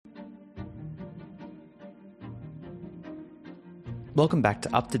Welcome back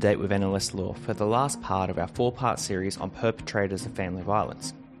to Up to Date with NLS Law for the last part of our 4-part series on perpetrators of family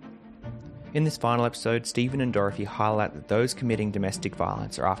violence. In this final episode, Stephen and Dorothy highlight that those committing domestic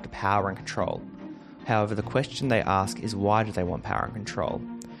violence are after power and control. However, the question they ask is why do they want power and control?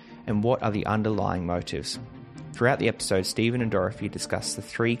 And what are the underlying motives? Throughout the episode, Stephen and Dorothy discuss the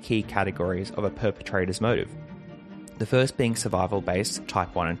 3 key categories of a perpetrator's motive. The first being survival-based,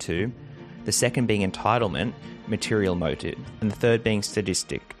 type 1 and 2, the second being entitlement, material motive, and the third being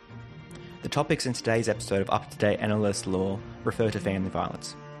sadistic. The topics in today's episode of Up to Date NLS Law refer to family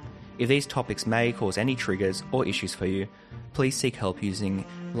violence. If these topics may cause any triggers or issues for you, please seek help using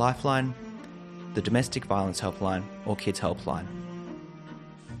Lifeline, the Domestic Violence Helpline, or Kids Helpline.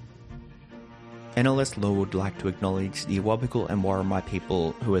 NLS Law would like to acknowledge the Awabakal and Warramai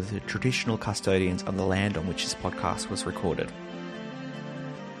people who are the traditional custodians of the land on which this podcast was recorded.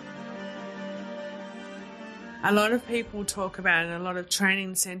 A lot of people talk about it, a lot of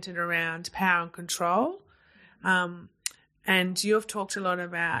training centred around power and control. And you've talked a lot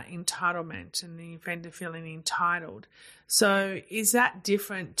about entitlement and the offender feeling entitled. So is that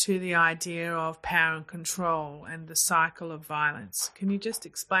different to the idea of power and control and the cycle of violence? Can you just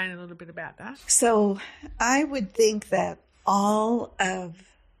explain a little bit about that? So I would think that all of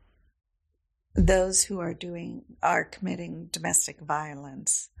those who are committing domestic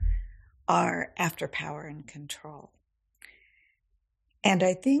violence are after power and control. And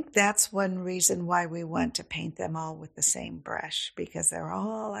I think that's one reason why we want to paint them all with the same brush, because they're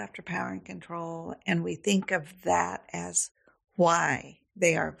all after power and control, and we think of that as why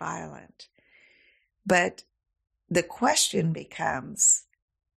they are violent. But the question becomes,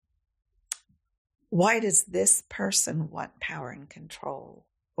 why does this person want power and control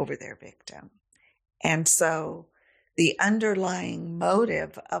over their victim? And so the underlying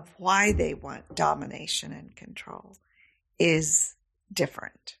motive of why they want domination and control is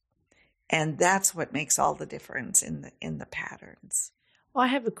different. And that's what makes all the difference in the patterns. I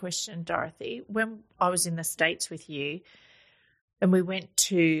have a question, Dorothy. When I was in the States with you and we went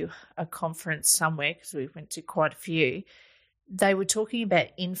to a conference somewhere, because we went to quite a few, they were talking about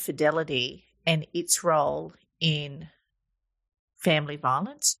infidelity and its role in family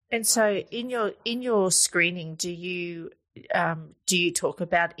violence. And so in your screening, do you talk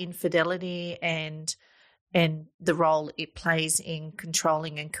about infidelity and the role it plays in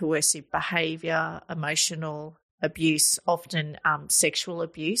controlling and coercive behaviour, emotional abuse, often sexual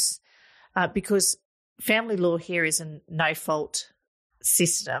abuse? Because family law here is a no-fault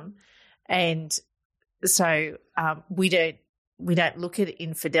system, and so we don't look at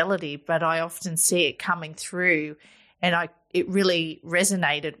infidelity, but I often see it coming through, and it really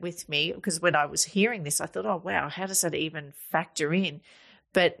resonated with me, because when I was hearing this, I thought, oh, wow, how does that even factor in?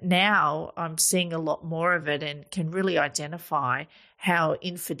 But now I'm seeing a lot more of it and can really identify how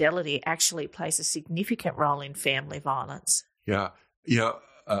infidelity actually plays a significant role in family violence. Yeah.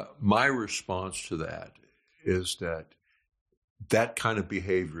 My response to that is that kind of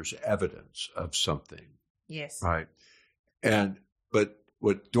behavior is evidence of something. Yes. Right. But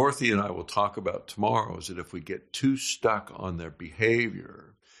what Dorothy and I will talk about tomorrow is that if we get too stuck on their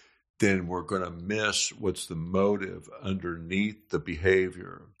behavior, then we're going to miss what's the motive underneath the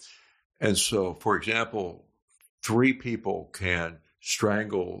behavior. And so, for example, 3 people can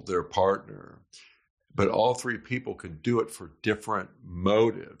strangle their partner, but all 3 people can do it for different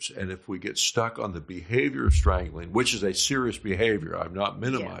motives. And if we get stuck on the behavior of strangling, which is a serious behavior, I'm not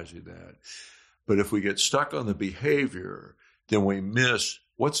minimizing that, but if we get stuck on the behavior, then we miss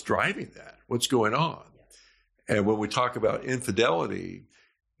what's driving that, what's going on. And when we talk about infidelity,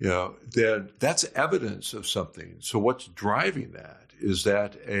 then that's evidence of something. So what's driving that? Is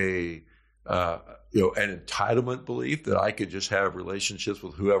that an entitlement belief that I could just have relationships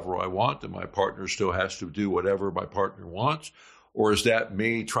with whoever I want and my partner still has to do whatever my partner wants? Or is that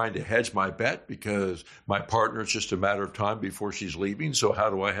me trying to hedge my bet because my partner is just a matter of time before she's leaving? So how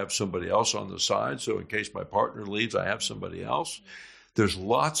do I have somebody else on the side? So in case my partner leaves, I have somebody else. There's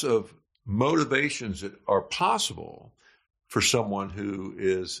lots of motivations that are possible for someone who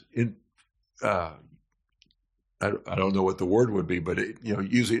is in, I don't know what the word would be, but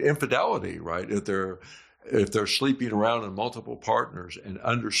using infidelity, right? If they're sleeping around in multiple partners, and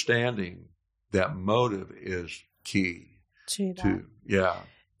understanding that motive is key to that. Yeah.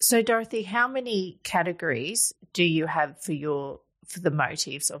 So Dorothy, how many categories do you have for the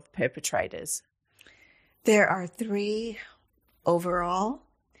motives of perpetrators? There are 3 overall,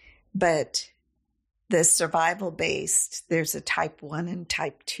 but the survival-based, there's a type 1 and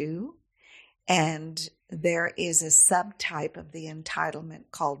type 2, and there is a subtype of the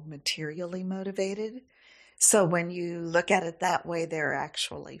entitlement called materially motivated. So when you look at it that way, there are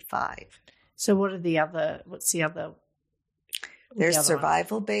actually 5. So what's the other? There's the other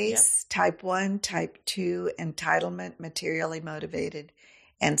survival based, type 1, type 2, entitlement, materially motivated,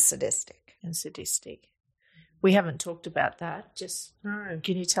 and sadistic. And sadistic. We haven't talked about that. Just No.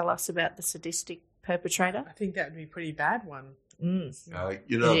 can you tell us about the sadistic perpetrator? I think that would be a pretty bad one. Mm.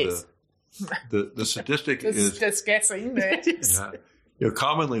 The is. sadistic Just, is guessing there.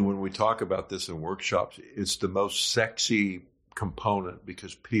 commonly when we talk about this in workshops, it's the most sexy component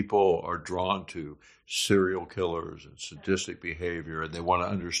because people are drawn to serial killers and sadistic behavior, and they want to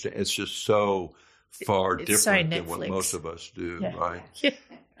understand. It's just so far It's different so than what Netflix. most of us do, Yeah. right? Yeah.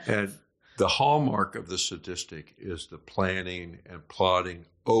 And the hallmark of the sadistic is the planning and plotting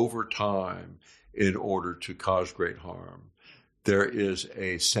over time in order to cause great harm. There is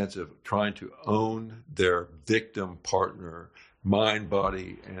a sense of trying to own their victim partner, mind,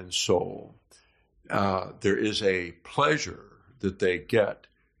 body, and soul. There is a pleasure that they get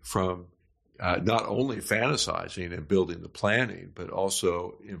from not only fantasizing and building the planning, but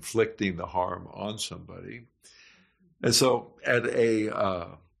also inflicting the harm on somebody. And so at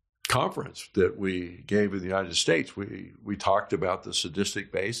a conference that we gave in the United States, we talked about the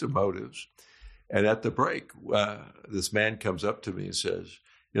sadistic base of motives. And at the break, this man comes up to me and says,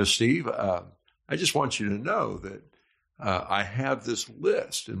 Steve, I just want you to know that I have this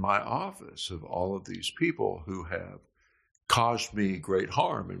list in my office of all of these people who have caused me great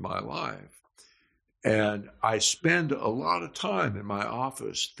harm in my life. And I spend a lot of time in my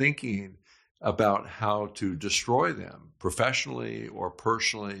office thinking about how to destroy them professionally or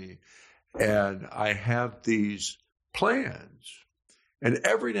personally. And I have these plans. And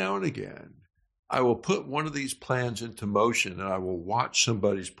every now and again, I will put one of these plans into motion and I will watch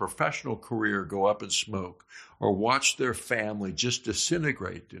somebody's professional career go up in smoke or watch their family just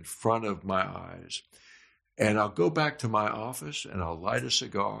disintegrate in front of my eyes. And I'll go back to my office and I'll light a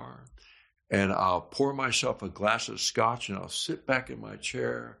cigar and I'll pour myself a glass of scotch and I'll sit back in my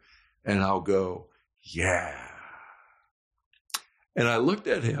chair and I'll go, yeah. And I looked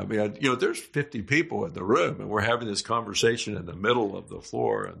at him, and, there's 50 people in the room and we're having this conversation in the middle of the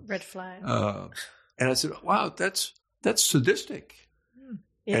floor. And, Red flag. and I said, wow, that's sadistic.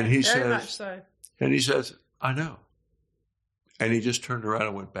 Yeah, and he Very much says, so. and he says, I know. And he just turned around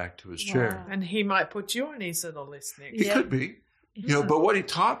and went back to his chair. And he might put you on his little list next. He could be, but what he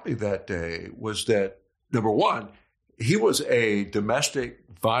taught me that day was that, number one, he was a domestic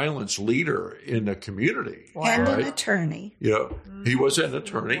violence leader in the community. Wow. And right? an attorney. He was an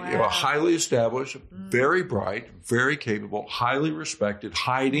attorney, Wow. highly established, very bright, very capable, highly respected,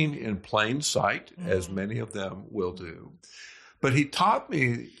 hiding in plain sight, as many of them will do. But he taught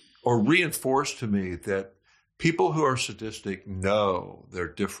me or reinforced to me that people who are sadistic know they're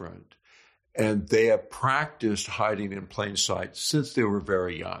different, and they have practiced hiding in plain sight since they were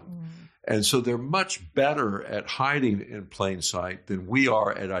very young. And so they're much better at hiding in plain sight than we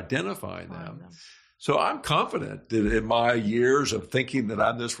are at identifying them. So I'm confident that in my years of thinking that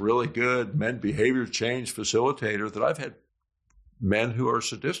I'm this really good men behavior change facilitator, that I've had men who are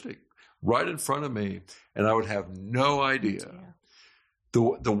sadistic right in front of me, and I would have no idea.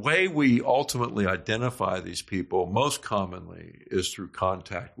 The way we ultimately identify these people most commonly is through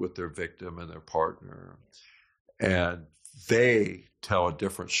contact with their victim and their partner. And they tell a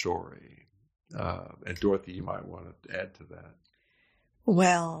different story. And Dorothy, you might want to add to that.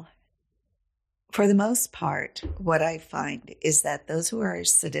 Well, for the most part, what I find is that those who are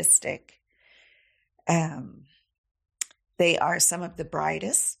sadistic, they are some of the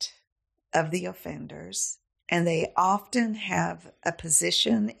brightest of the offenders, and they often have a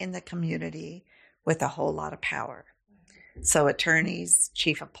position in the community with a whole lot of power. So attorneys,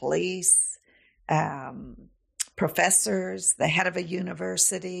 chief of police, professors, the head of a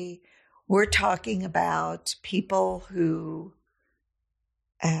university. We're talking about people who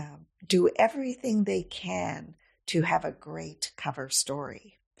do everything they can to have a great cover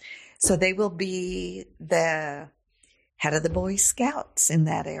story. So they will be the head of the Boy Scouts in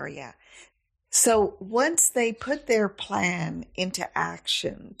that area. So once they put their plan into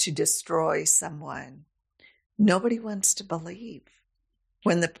action to destroy someone, nobody wants to believe.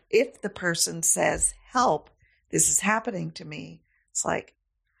 If the person says, help, this is happening to me, it's like,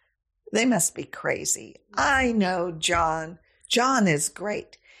 they must be crazy. I know John. John is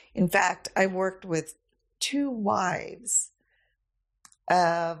great. In fact, I worked with 2 wives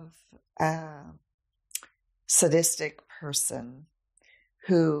of a sadistic person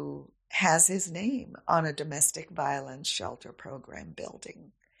who has his name on a domestic violence shelter program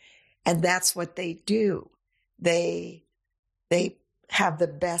building. And that's what they do. They have the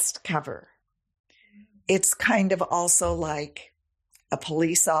best cover. it's kind of also like a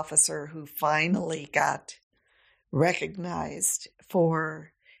police officer who finally got recognized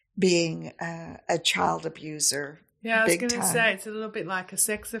for being a child abuser. Yeah, I was big going to time. say it's a little bit like a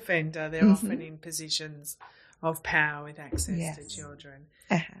sex offender. They're often in positions of power with access to children.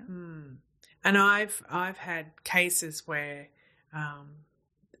 And I've had cases where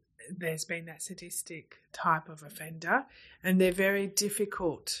there's been that sadistic type of offender, and they're very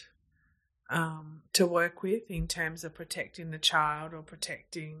difficult to work with in terms of protecting the child or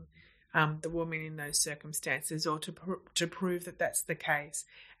protecting the woman in those circumstances, or to prove that that's the case.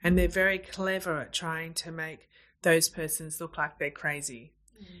 And they're very clever at trying to make those persons look like they're crazy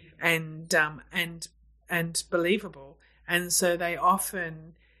and believable. And so they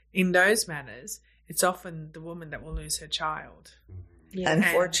often, in those matters, it's often the woman that will lose her child. Yeah.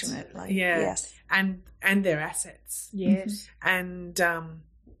 Unfortunately. Yes. And their assets. Yes. And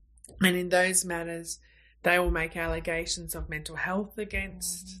in those matters, they will make allegations of mental health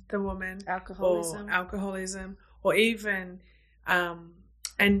against the woman. Alcoholism. Or even,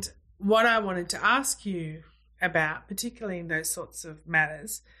 and what I wanted to ask you about, particularly in those sorts of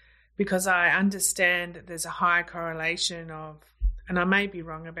matters, because I understand that there's a high correlation of, and I may be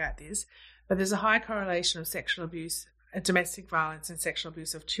wrong about this, but there's a high correlation of sexual abuse, domestic violence and sexual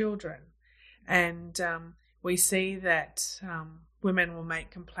abuse of children. And we see that women will make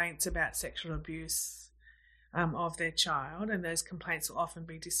complaints about sexual abuse of their child, and those complaints will often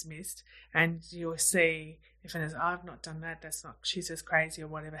be dismissed. And you'll see, if it is, I've not done that, that's not, she's just crazy or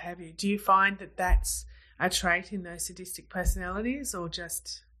whatever have you. Do you find that that's a trait in those sadistic personalities, or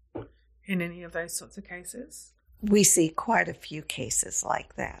just in any of those sorts of cases? We see quite a few cases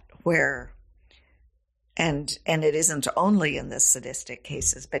like that where, and it isn't only in the sadistic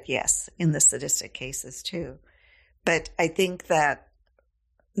cases, but yes, in the sadistic cases too. But I think that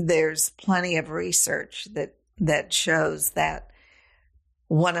there's plenty of research that shows that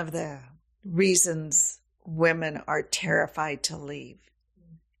one of the reasons women are terrified to leave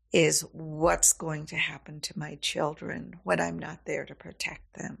is what's going to happen to my children when I'm not there to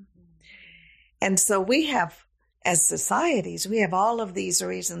protect them. And so we have, as societies, we have all of these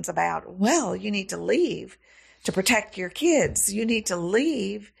reasons about, well, you need to leave to protect your kids. You need to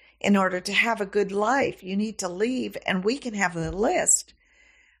leave in order to have a good life. You need to leave, and we can have the list.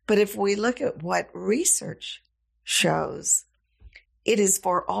 But if we look at what research shows, it is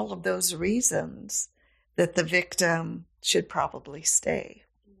for all of those reasons that the victim should probably stay.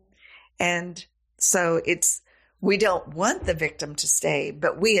 And so we don't want the victim to stay,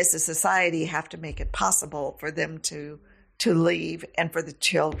 but we as a society have to make it possible for them to leave and for the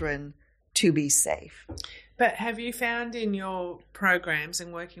children to be safe. But have you found in your programs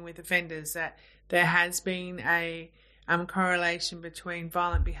and working with offenders that there has been a correlation between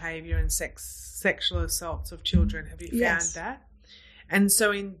violent behaviour and sexual assaults of children? Have you found that? And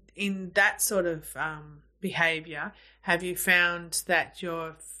so in that sort of behaviour, have you found that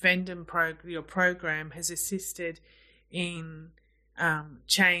your your program has assisted in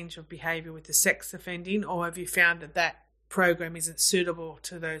change of behaviour with the sex offending, or have you found that program isn't suitable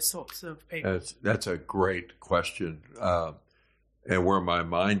to those sorts of people? That's a great question. And where my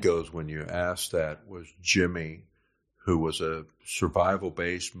mind goes when you asked that was Jimmy, who was a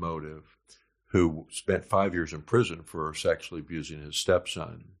survival-based motive, who spent 5 years in prison for sexually abusing his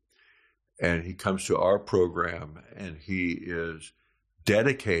stepson. And he comes to our program, and he is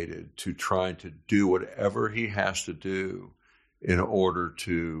dedicated to trying to do whatever he has to do in order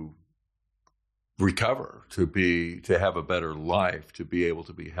to recover, to have a better life, to be able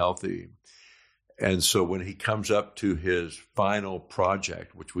to be healthy. And so when he comes up to his final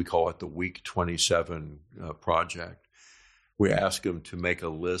project, which we call it the Week 27 project, we ask him to make a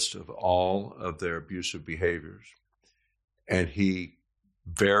list of all of their abusive behaviors. And he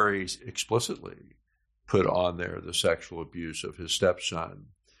very explicitly put on there the sexual abuse of his stepson.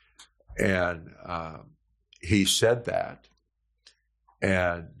 And he said that.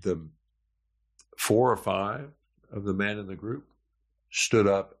 And the 4 or 5 of the men in the group stood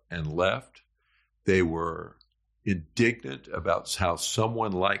up and left. They were indignant about how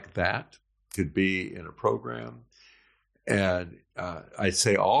someone like that could be in a program. And I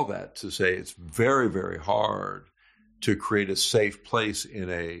say all that to say it's very, very hard to create a safe place in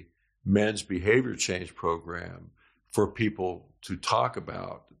a men's behavior change program for people to talk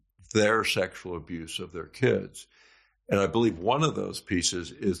about their sexual abuse of their kids. And I believe one of those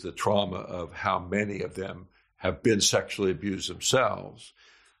pieces is the trauma of how many of them have been sexually abused themselves.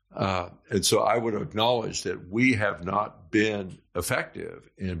 And so I would acknowledge that we have not been effective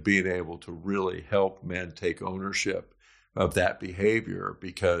in being able to really help men take ownership of that behavior,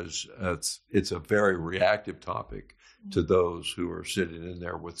 because it's a very reactive topic to those who are sitting in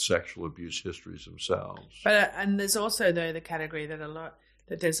there with sexual abuse histories themselves. But and there's also though the category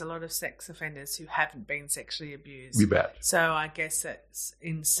that there's a lot of sex offenders who haven't been sexually abused. You bet. So I guess that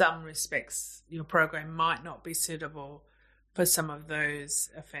in some respects your program might not be suitable for some of those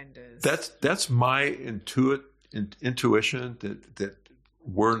offenders. That's my intuition that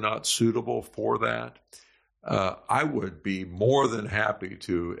we're not suitable for that. I would be more than happy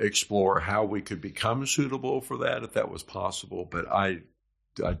to explore how we could become suitable for that if that was possible, but I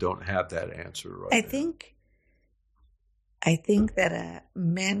don't have that answer right now. I think that a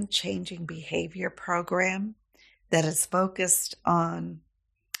men changing behavior program that is focused on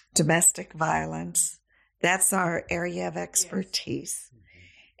domestic violence, that's our area of expertise. Yes.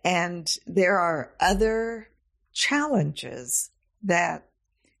 And there are other challenges that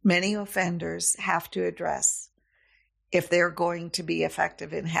many offenders have to address if they're going to be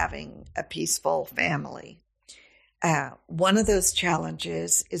effective in having a peaceful family. One of those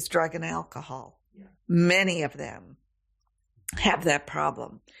challenges is drug and alcohol. Yeah. Many of them have that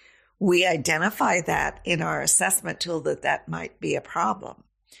problem. We identify that in our assessment tool that might be a problem.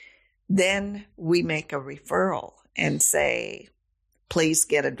 Then we make a referral and say, please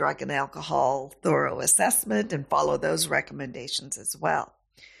get a drug and alcohol thorough assessment and follow those recommendations as well.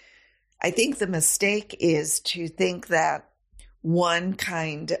 I think the mistake is to think that one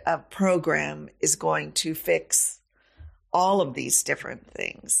kind of program is going to fix all of these different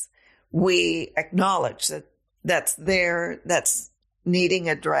things. We acknowledge that that's needing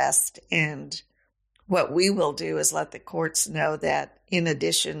addressed, and what we will do is let the courts know that in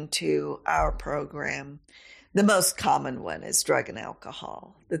addition to our program, the most common one is drug and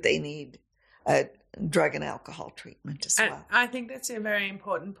alcohol, that they need a drug and alcohol treatment as well. I think that's a very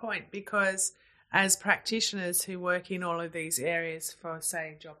important point, because as practitioners who work in all of these areas for,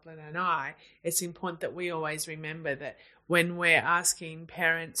 say, Joplin and I, it's important that we always remember that when we're asking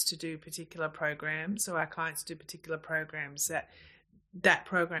parents to do particular programs or our clients to do particular programs, that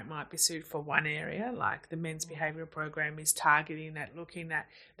program might be suited for one area, like the men's behavioural program is targeting at looking at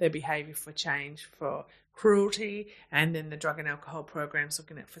their behaviour for change for cruelty, and then the drug and alcohol program's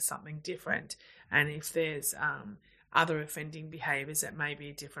looking at for something different. And if there's other offending behaviours, that may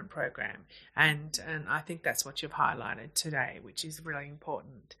be a different program. And I think that's what you've highlighted today, which is really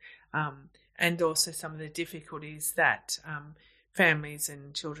important. And also some of the difficulties that families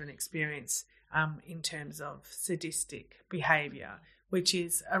and children experience in terms of sadistic behaviour, which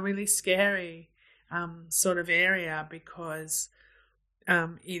is a really scary sort of area, because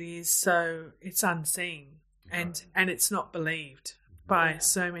it's unseen and it's not believed by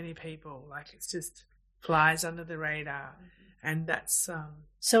so many people. Like, it's just flies under the radar, and that's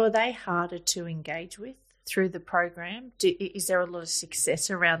So are they harder to engage with through the program? Is there a lot of success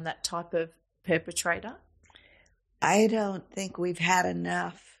around that type of perpetrator? I don't think we've had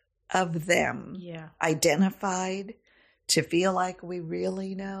enough of them identified to feel like we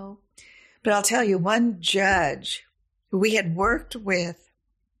really know. But I'll tell you, one judge, we had worked with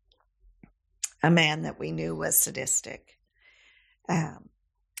a man that we knew was sadistic.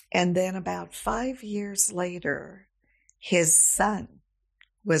 And then about 5 years later, his son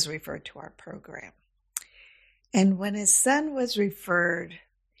was referred to our program. And when his son was referred,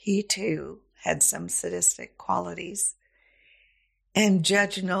 he too had some sadistic qualities. And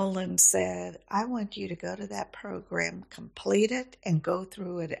Judge Nolan said, I want you to go to that program, complete it, and go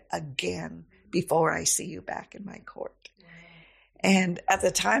through it again before I see you back in my court. Wow. And at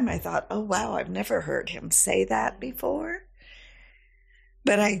the time I thought, oh, wow, I've never heard him say that before.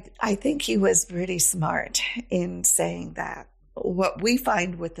 But I think he was pretty smart in saying that. What we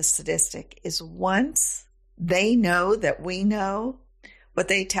find with the sadistic is once they know that we know, what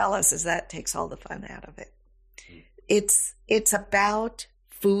they tell us is that takes all the fun out of it. It's about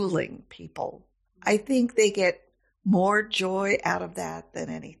fooling people. I think they get more joy out of that than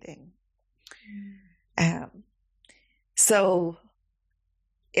anything. So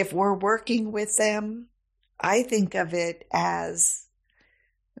if we're working with them, I think of it as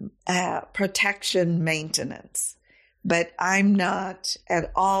protection maintenance. But I'm not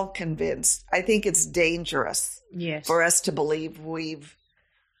at all convinced. I think it's dangerous for us to believe we've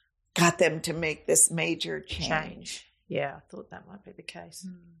got them to make this major change. Yeah, I thought that might be the case.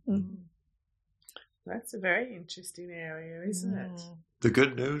 Mm-hmm. That's a very interesting area, isn't it? The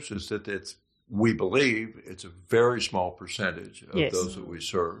good news is that we believe it's a very small percentage of those that we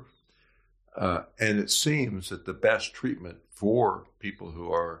serve. And it seems that the best treatment for people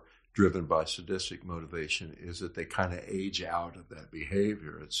who are driven by sadistic motivation is that they kind of age out of that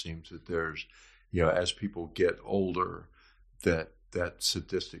behavior. It seems that there's, as people get older, that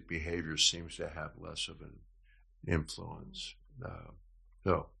sadistic behavior seems to have less of an influence.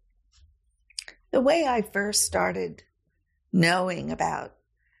 So the way I first started knowing about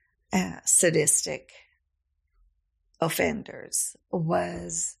sadistic offenders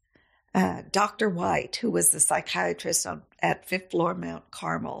was Dr. White, who was the psychiatrist at Fifth Floor Mount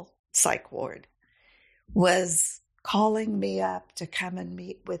Carmel Psych Ward, was calling me up to come and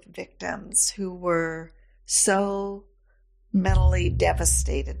meet with victims who were so mentally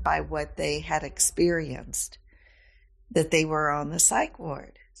devastated by what they had experienced that they were on the psych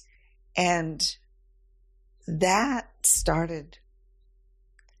ward. And that started,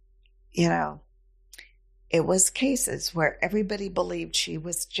 it was cases where everybody believed she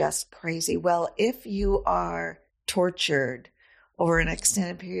was just crazy. Well, if you are tortured over an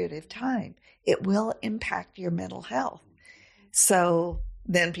extended period of time, it will impact your mental health. So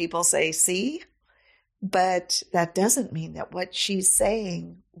then people say, see, but that doesn't mean that what she's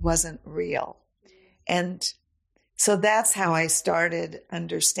saying wasn't real. And so that's how I started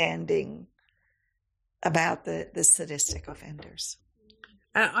understanding about the sadistic offenders.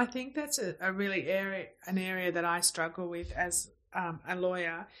 I think that's a really an area that I struggle with as a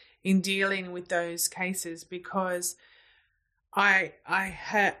lawyer in dealing with those cases, because I've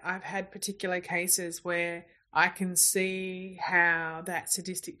had particular cases where I can see how that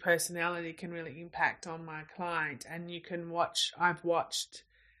sadistic personality can really impact on my client, and I've watched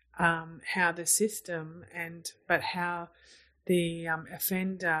how the system but how the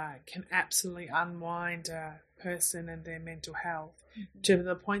offender can absolutely unwind a person and their mental health to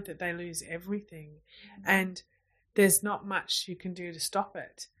the point that they lose everything, and there's not much you can do to stop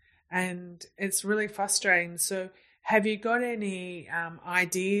it, and it's really frustrating. So have you got any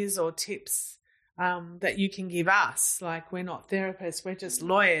ideas or tips that you can give us? Like, we're not therapists, we're just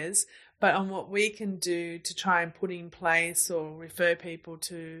lawyers, but on what we can do to try and put in place or refer people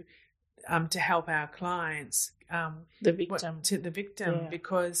to help our clients, the victim, yeah.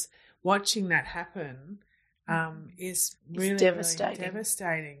 Because watching that happen is really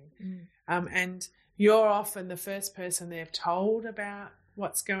devastating. And you're often the first person they've told about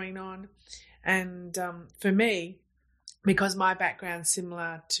what's going on. And for me, because my background's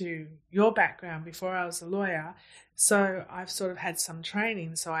similar to your background before I was a lawyer, so I've sort of had some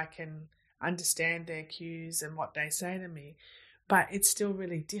training so I can understand their cues and what they say to me. But it's still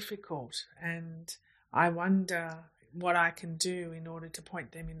really difficult, and I wonder what I can do in order to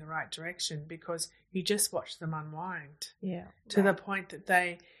point them in the right direction, because you just watch them unwind to the point that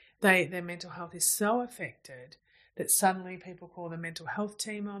their mental health is so affected that suddenly people call the mental health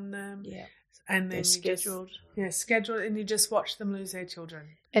team on them. Yeah. And then they're scheduled. Scheduled, and you just watch them lose their children.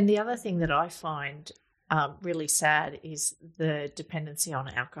 And the other thing that I find really sad is the dependency on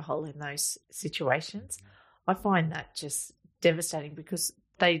alcohol in those situations. I find that just devastating, because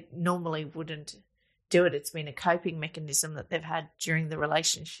they normally wouldn't do it. It's been a coping mechanism that they've had during the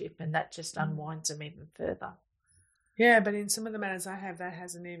relationship, and that just unwinds them even further. Yeah, but in some of the matters I have, that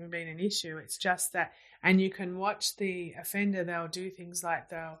hasn't even been an issue. It's just that, and you can watch the offender, they'll do things like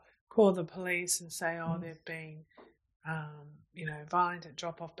they'll call the police and say, they've been, violent at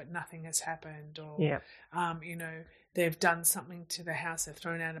drop-off, but nothing has happened. Or, they've done something to the house, they've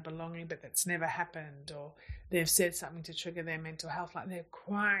thrown out a belonging, but that's never happened. Or they've said something to trigger their mental health. Like, they're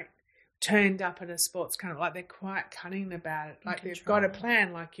quite turned up at a sports kind of, like, they're quite cunning about it. Like, they've got a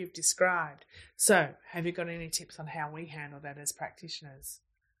plan like you've described. So have you got any tips on how we handle that as practitioners?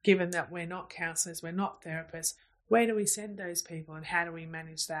 Given that we're not counsellors, we're not therapists, where do we send those people and how do we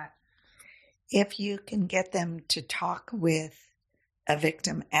manage that? If you can get them to talk with a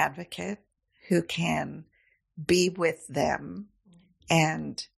victim advocate who can be with them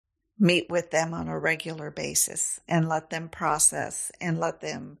and meet with them on a regular basis and let them process and let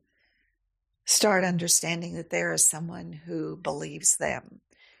them start understanding that there is someone who believes them,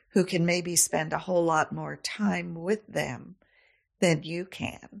 who can maybe spend a whole lot more time with them than you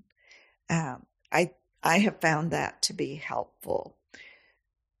can. I have found that to be helpful.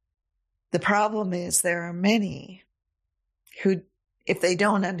 The problem is there are many who, if they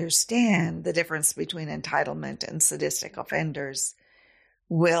don't understand the difference between entitlement and sadistic offenders,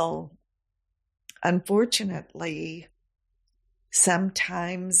 will unfortunately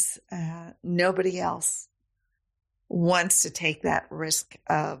sometimes nobody else wants to take that risk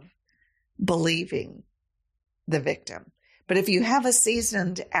of believing the victim. But if you have a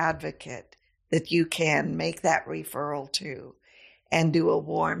seasoned advocate that you can make that referral to and do a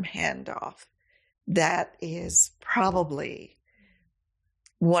warm handoff, that is probably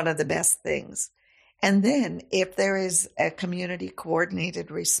one of the best things. And then if there is a community coordinated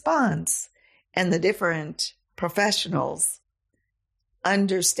response and the different professionals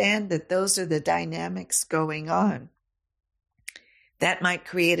understand that those are the dynamics going on, that might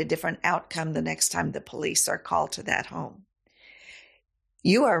create a different outcome the next time the police are called to that home.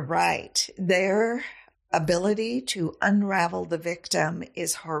 You are right. Their ability to unravel the victim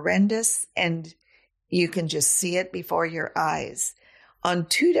is horrendous, and you can just see it before your eyes. On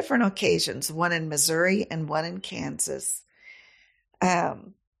 2 different occasions, one in Missouri and one in Kansas,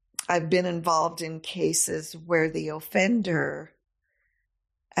 I've been involved in cases where the offender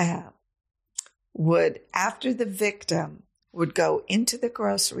would, after the victim would go into the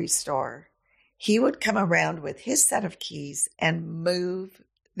grocery store, he would come around with his set of keys and move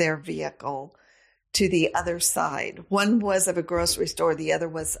their vehicle to the other side. One was of a grocery store, the other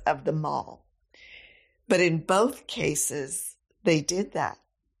was of the mall. But in both cases, they did that.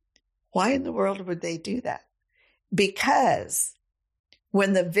 Why in the world would they do that? Because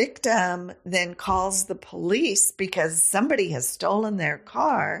when the victim then calls the police because somebody has stolen their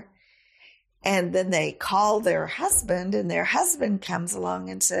car, and then they call their husband, and their husband comes along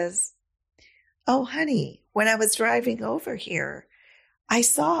and says, "Oh, honey, when I was driving over here, I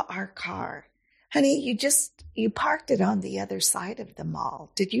saw our car. Honey, you parked it on the other side of the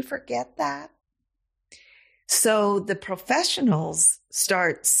mall. Did you forget that?" So the professionals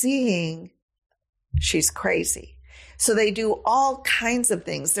start seeing she's crazy. So they do all kinds of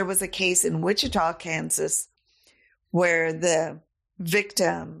things. There was a case in Wichita, Kansas, where the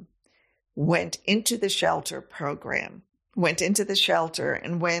victim went into the shelter program,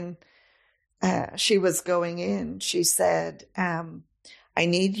 and when she was going in, she said, "I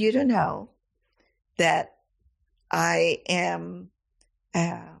need you to know that I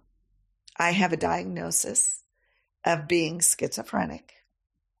have a diagnosis of being schizophrenic,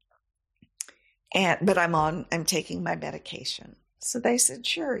 but I'm taking my medication." So they said,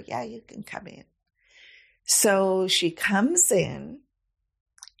 "Sure, yeah, you can come in." So she comes in,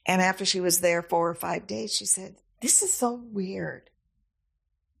 and after she was there 4 or 5 days, she said, "This is so weird.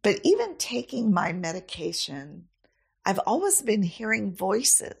 But even taking my medication, I've always been hearing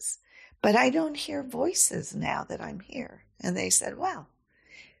voices, but I don't hear voices now that I'm here." And they said, "Well,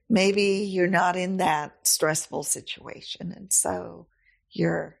 maybe you're not in that stressful situation, and so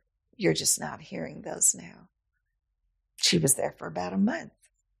you're just not hearing those now." She was there for about a month,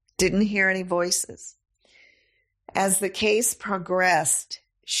 didn't hear any voices. As the case progressed,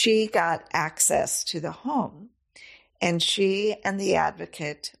 she got access to the home, and she and the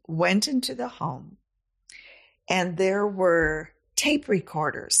advocate went into the home, and there were tape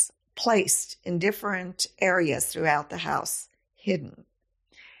recorders placed in different areas throughout the house, hidden.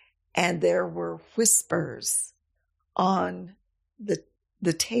 And there were whispers on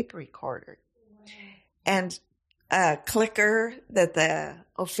the tape recorder. And a clicker that the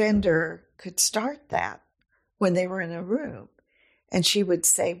offender could start that when they were in a room. And she would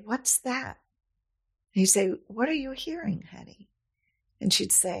say, "What's that?" And he'd say, "What are you hearing, honey?" And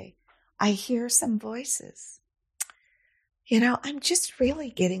she'd say, "I hear some voices. I'm just really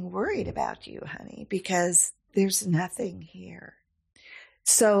getting worried about you, honey, because there's nothing here."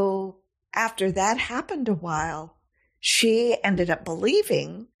 So after that happened a while, she ended up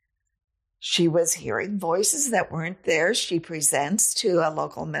believing she was hearing voices that weren't there. She presents to a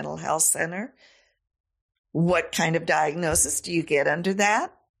local mental health center. What kind of diagnosis do you get under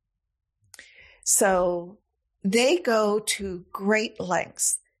that? So they go to great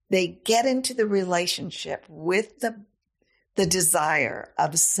lengths. They get into the relationship with the desire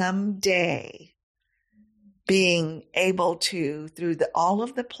of someday being able to, through all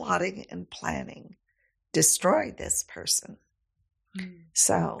of the plotting and planning, destroy this person.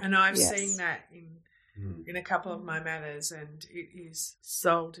 So, and I've seen that in a couple of my matters, and it is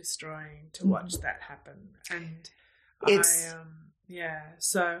soul destroying to watch that happen. And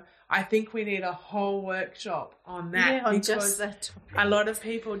so I think we need a whole workshop on that, because a lot of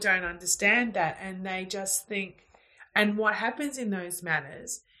people don't understand that, and they just think. And what happens in those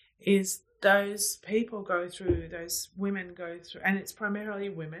matters is those people those women go through, and it's primarily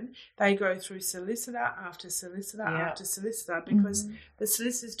women, they go through solicitor after solicitor after solicitor, because the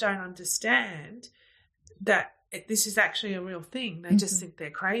solicitors don't understand that this is actually a real thing. They just think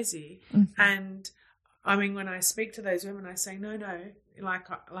they're crazy. And I mean, when I speak to those women, I say, no,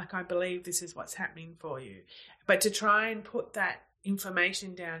 like I believe this is what's happening for you. But to try and put that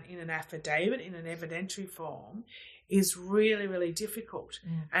information down in an affidavit, in an evidentiary form, is really, really difficult.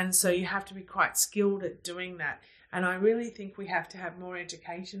 And so you have to be quite skilled at doing that. And I really think we have to have more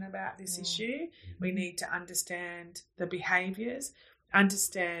education about this issue. We need to understand the behaviours,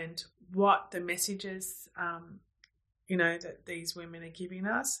 understand what the messages, that these women are giving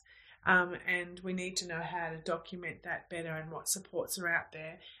us, and we need to know how to document that better and what supports are out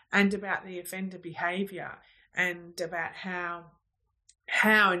there, and about the offender behaviour, and about how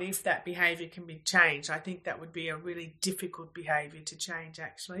and if that behaviour can be changed. I think that would be a really difficult behaviour to change,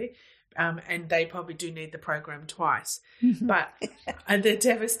 actually, and they probably do need the program twice. But the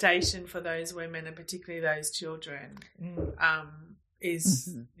devastation for those women, and particularly those children,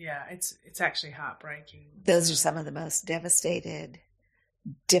 is it's actually heartbreaking. Those are some of the most devastated,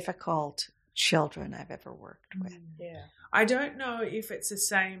 difficult children I've ever worked with. Yeah. I don't know if it's the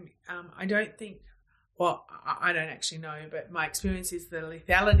same. I don't think, well, I don't actually know, but my experience is the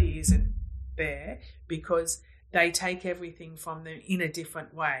lethality isn't there because they take everything from them in a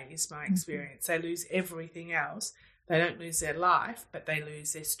different way, is my experience. They lose everything else. They don't lose their life, but they're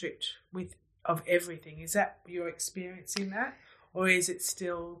stripped of everything. Is that your experience in that? Or is there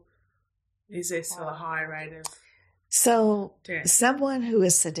still a high rate of death? Someone who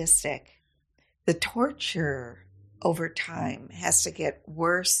is sadistic, the torture over time has to get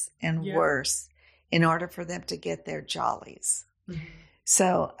worse and worse in order for them to get their jollies. Mm-hmm.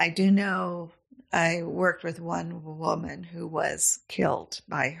 So I do know I worked with one woman who was killed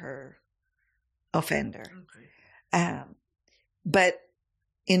by her offender. Okay. But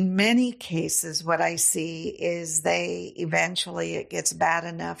in many cases, what I see is it gets bad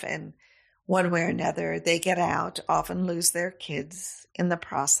enough, and one way or another, they get out, often lose their kids in the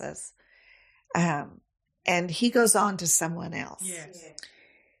process. And he goes on to someone else. Yes.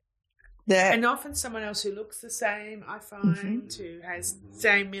 And often someone else who looks the same, I find, who has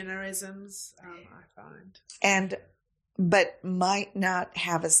same mannerisms, I find. But might not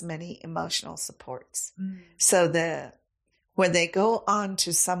have as many emotional supports. So when they go on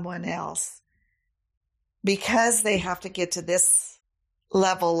to someone else, because they have to get to this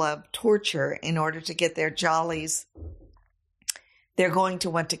level of torture in order to get their jollies, they're going to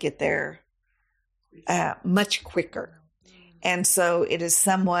want to get there much quicker. And so it is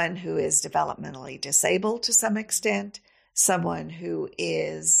someone who is developmentally disabled to some extent, someone who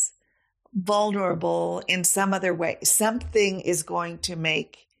is vulnerable in some other way. Something is going to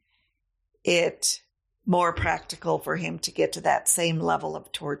make it more practical for him to get to that same level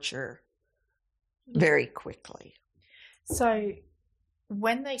of torture very quickly. So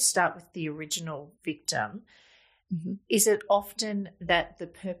when they start with the original victim, is it often that the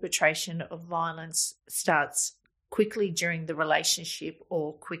perpetration of violence starts quickly during the relationship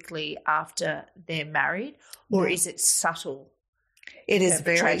or quickly after they're married, or is it subtle? It is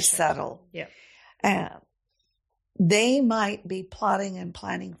very subtle. Yeah. They might be plotting and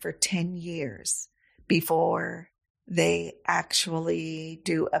planning for 10 years before they actually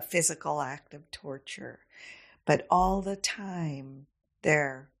do a physical act of torture. But all the time,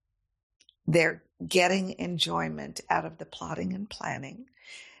 they're getting enjoyment out of the plotting and planning.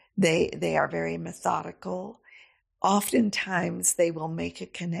 They are very methodical. Oftentimes, they will make a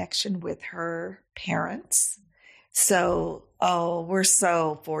connection with her parents. So, we're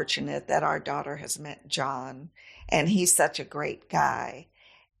so fortunate that our daughter has met John, and he's such a great guy.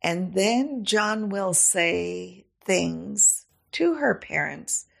 And then John will say things to her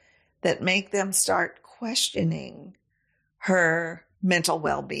parents that make them start questioning her mental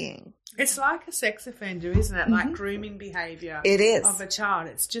well-being. It's like a sex offender, isn't it? Like grooming behaviour of a child.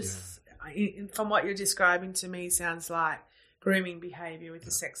 It's just... From what you're describing to me, sounds like grooming behaviour with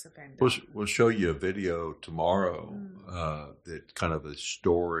a sex offender. We'll show you a video tomorrow that kind of a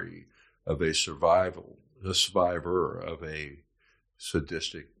story of a survivor of a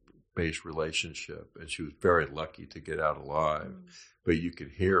sadistic-based relationship, and she was very lucky to get out alive. But you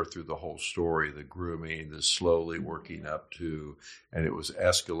could hear through the whole story the grooming, the slowly working up to, and it was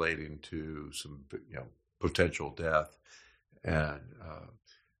escalating to some potential death, and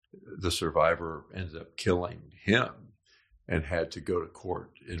the survivor ended up killing him and had to go to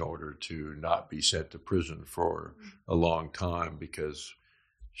court in order to not be sent to prison for a long time because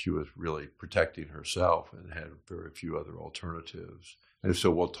she was really protecting herself and had very few other alternatives. And so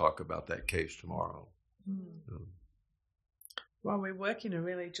we'll talk about that case tomorrow. Well, we work in a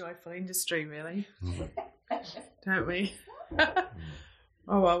really joyful industry, really, don't we?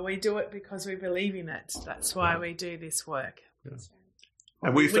 Oh, well, we do it because we believe in it. That's why we do this work. Yeah.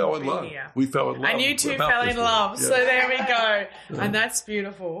 And we fell in love. We fell in love. And you two fell in love. Yeah. So there we go. Yeah. And that's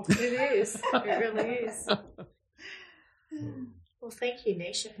beautiful. It is. It really is. Well, thank you,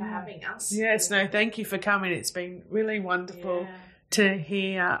 Nisha, for having us. Yes, no, thank you for coming. It's been really wonderful to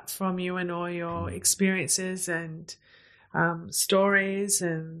hear from you and all your experiences and stories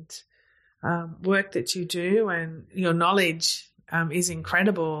and work that you do, and your knowledge is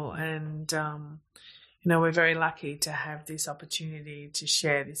incredible. And we're very lucky to have this opportunity to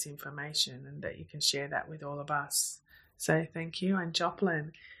share this information and that you can share that with all of us. So thank you. And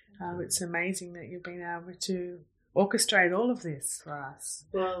Joplin, it's amazing that you've been able to orchestrate all of this for us.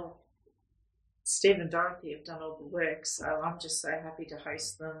 Well, Steve and Dorothy have done all the work, so I'm just so happy to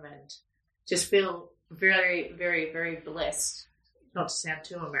host them and just feel very, very, very blessed, not to sound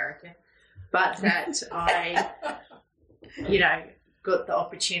too American, but that I, got the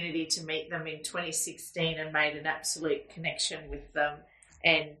opportunity to meet them in 2016 and made an absolute connection with them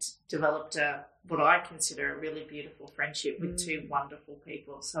and developed what I consider a really beautiful friendship with two wonderful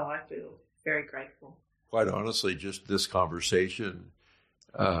people. So I feel very grateful. Quite honestly, just this conversation,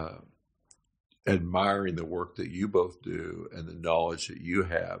 admiring the work that you both do and the knowledge that you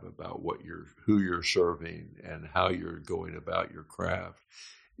have about who you're serving and how you're going about your craft.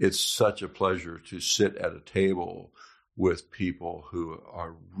 It's such a pleasure to sit at a table with people who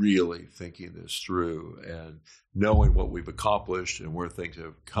are really thinking this through and knowing what we've accomplished and where things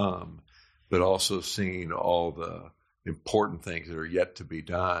have come, but also seeing all the important things that are yet to be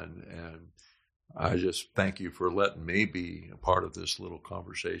done. And I just thank you for letting me be a part of this little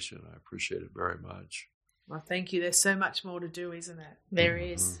conversation. I appreciate it very much. Well, thank you. There's so much more to do, isn't it? There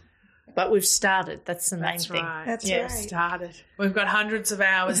is. But we've started. That's the main thing. Right. That's right. right. Started. We've got hundreds of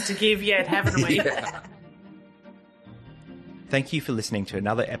hours to give yet, haven't we? Yeah. Thank you for listening to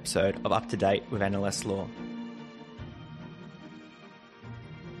another episode of Up to Date with NLS Law.